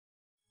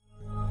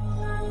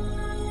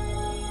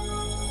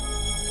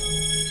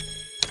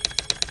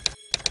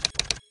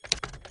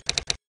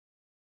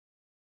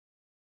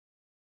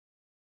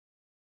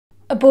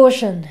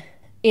Abortion.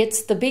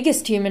 It's the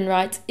biggest human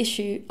rights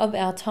issue of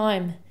our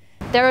time.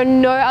 There are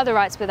no other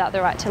rights without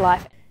the right to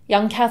life.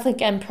 Young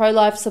Catholic and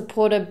pro-life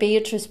supporter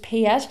Beatrice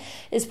Piat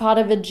is part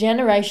of a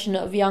generation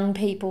of young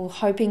people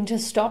hoping to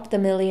stop the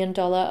 $1 million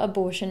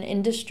abortion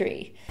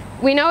industry.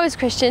 We know as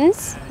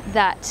Christians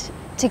that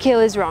to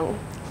kill is wrong,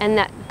 and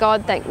that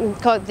God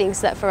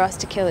thinks that for us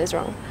to kill is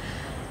wrong.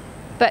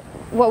 But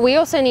what we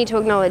also need to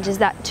acknowledge is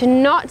that to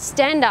not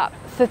stand up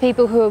for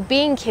people who are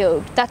being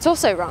killed, that's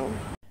also wrong.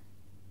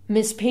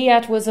 Ms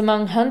Piat was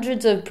among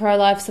hundreds of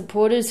pro-life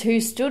supporters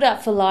who stood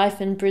up for life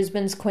in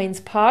Brisbane's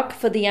Queen's Park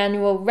for the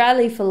annual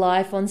Rally for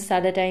Life on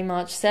Saturday,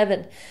 March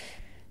 7.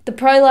 The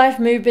pro-life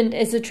movement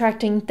is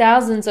attracting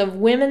thousands of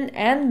women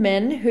and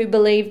men who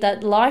believe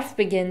that life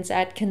begins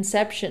at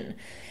conception.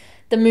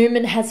 The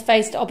movement has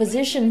faced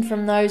opposition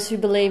from those who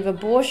believe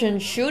abortion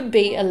should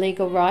be a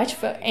legal right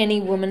for any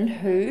woman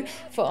who,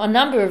 for a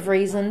number of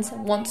reasons,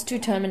 wants to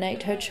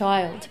terminate her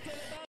child.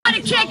 Not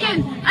a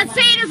chicken, a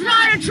seed is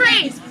not a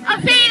tree,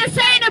 a fetus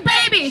ain't a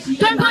baby.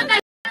 Don't put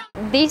that.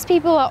 These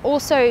people are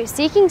also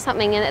seeking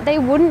something, and that they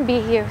wouldn't be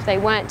here if they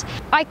weren't.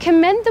 I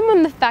commend them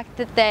on the fact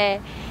that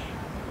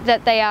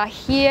they are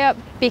here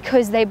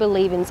because they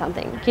believe in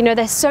something. You know,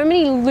 there's so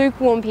many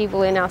lukewarm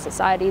people in our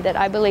society that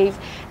I believe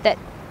that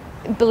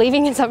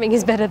believing in something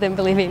is better than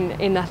believing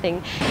in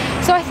nothing.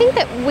 So I think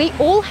that we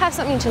all have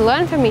something to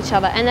learn from each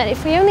other, and that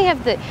if we only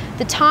have the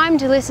time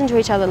to listen to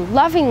each other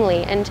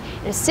lovingly and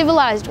in a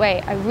civilised way,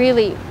 I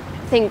really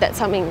think that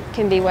something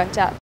can be worked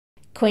out.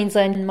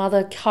 Queensland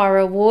mother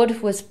Cara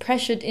Ward was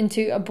pressured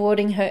into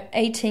aborting her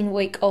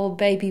 18-week-old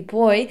baby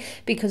boy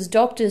because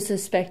doctors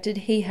suspected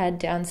he had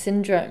Down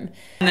syndrome.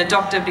 And the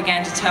doctor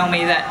began to tell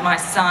me that my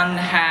son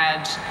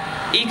had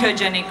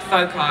echogenic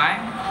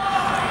foci,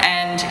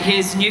 and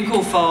his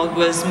nuchal fold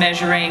was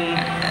measuring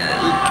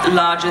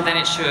larger than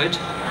it should,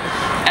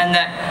 and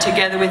that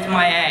together with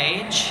my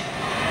age,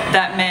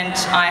 that meant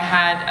I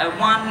had a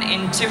 1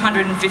 in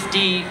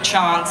 250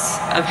 chance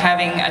of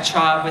having a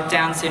child with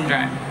Down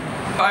syndrome.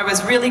 I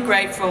was really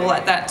grateful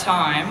at that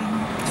time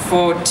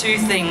for two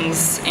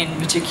things in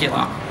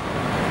particular.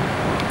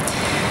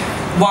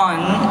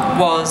 One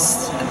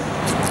was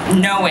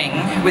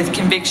knowing with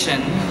conviction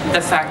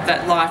the fact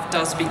that life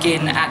does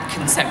begin at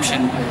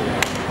conception.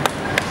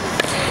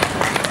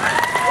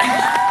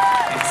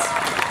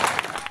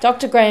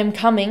 Dr. Graham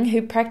Cumming,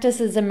 who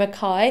practices in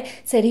Mackay,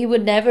 said he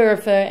would never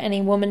refer any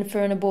woman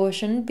for an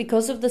abortion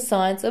because of the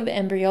science of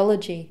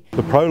embryology.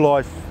 The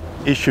pro-life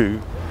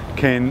issue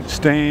can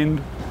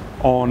stand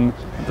on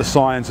the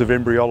science of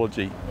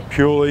embryology,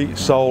 purely,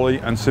 solely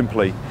and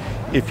simply.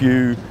 If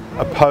you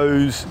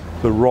oppose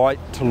the right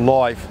to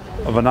life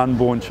of an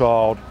unborn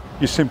child,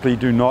 you simply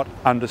do not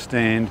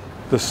understand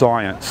the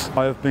science.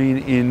 I have been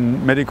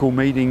in medical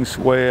meetings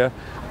where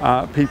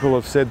people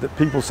have said that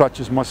people such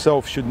as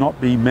myself should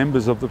not be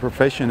members of the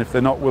profession if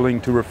they're not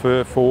willing to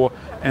refer for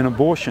an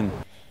abortion.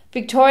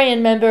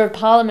 Victorian Member of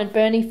Parliament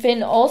Bernie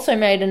Finn also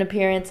made an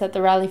appearance at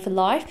the Rally for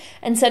Life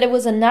and said it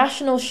was a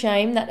national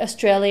shame that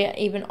Australia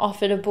even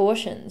offered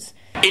abortions.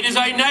 It is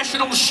a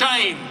national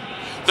shame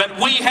that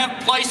we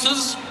have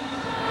places,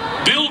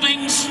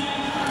 buildings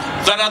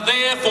that are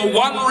there for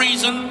one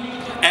reason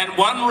and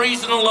one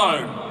reason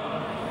alone,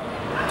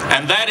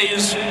 and that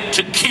is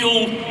to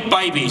kill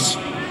babies.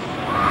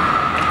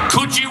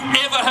 Could you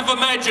ever have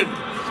imagined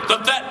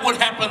that that would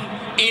happen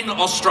in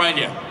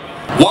Australia?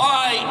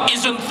 Why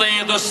isn't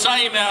there the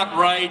same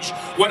outrage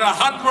when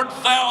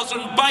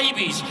 100,000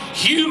 babies,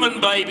 human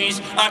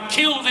babies, are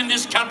killed in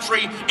this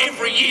country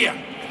every year?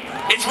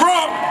 It's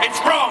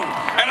wrong,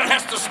 and it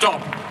has to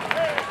stop.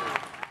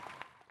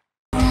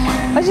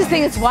 I just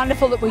think it's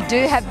wonderful that we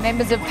do have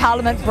members of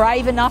Parliament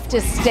brave enough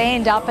to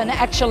stand up and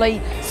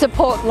actually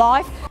support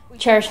life.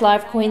 Cherish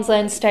Life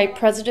Queensland State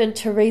President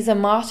Teresa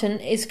Martin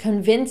is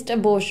convinced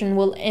abortion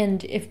will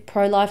end if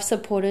pro-life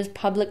supporters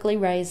publicly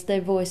raise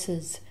their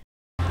voices.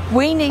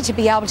 We need to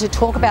be able to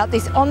talk about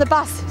this on the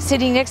bus,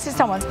 sitting next to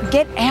someone.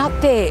 Get out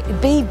there,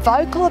 be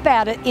vocal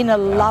about it in a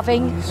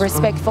loving,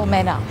 respectful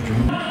manner.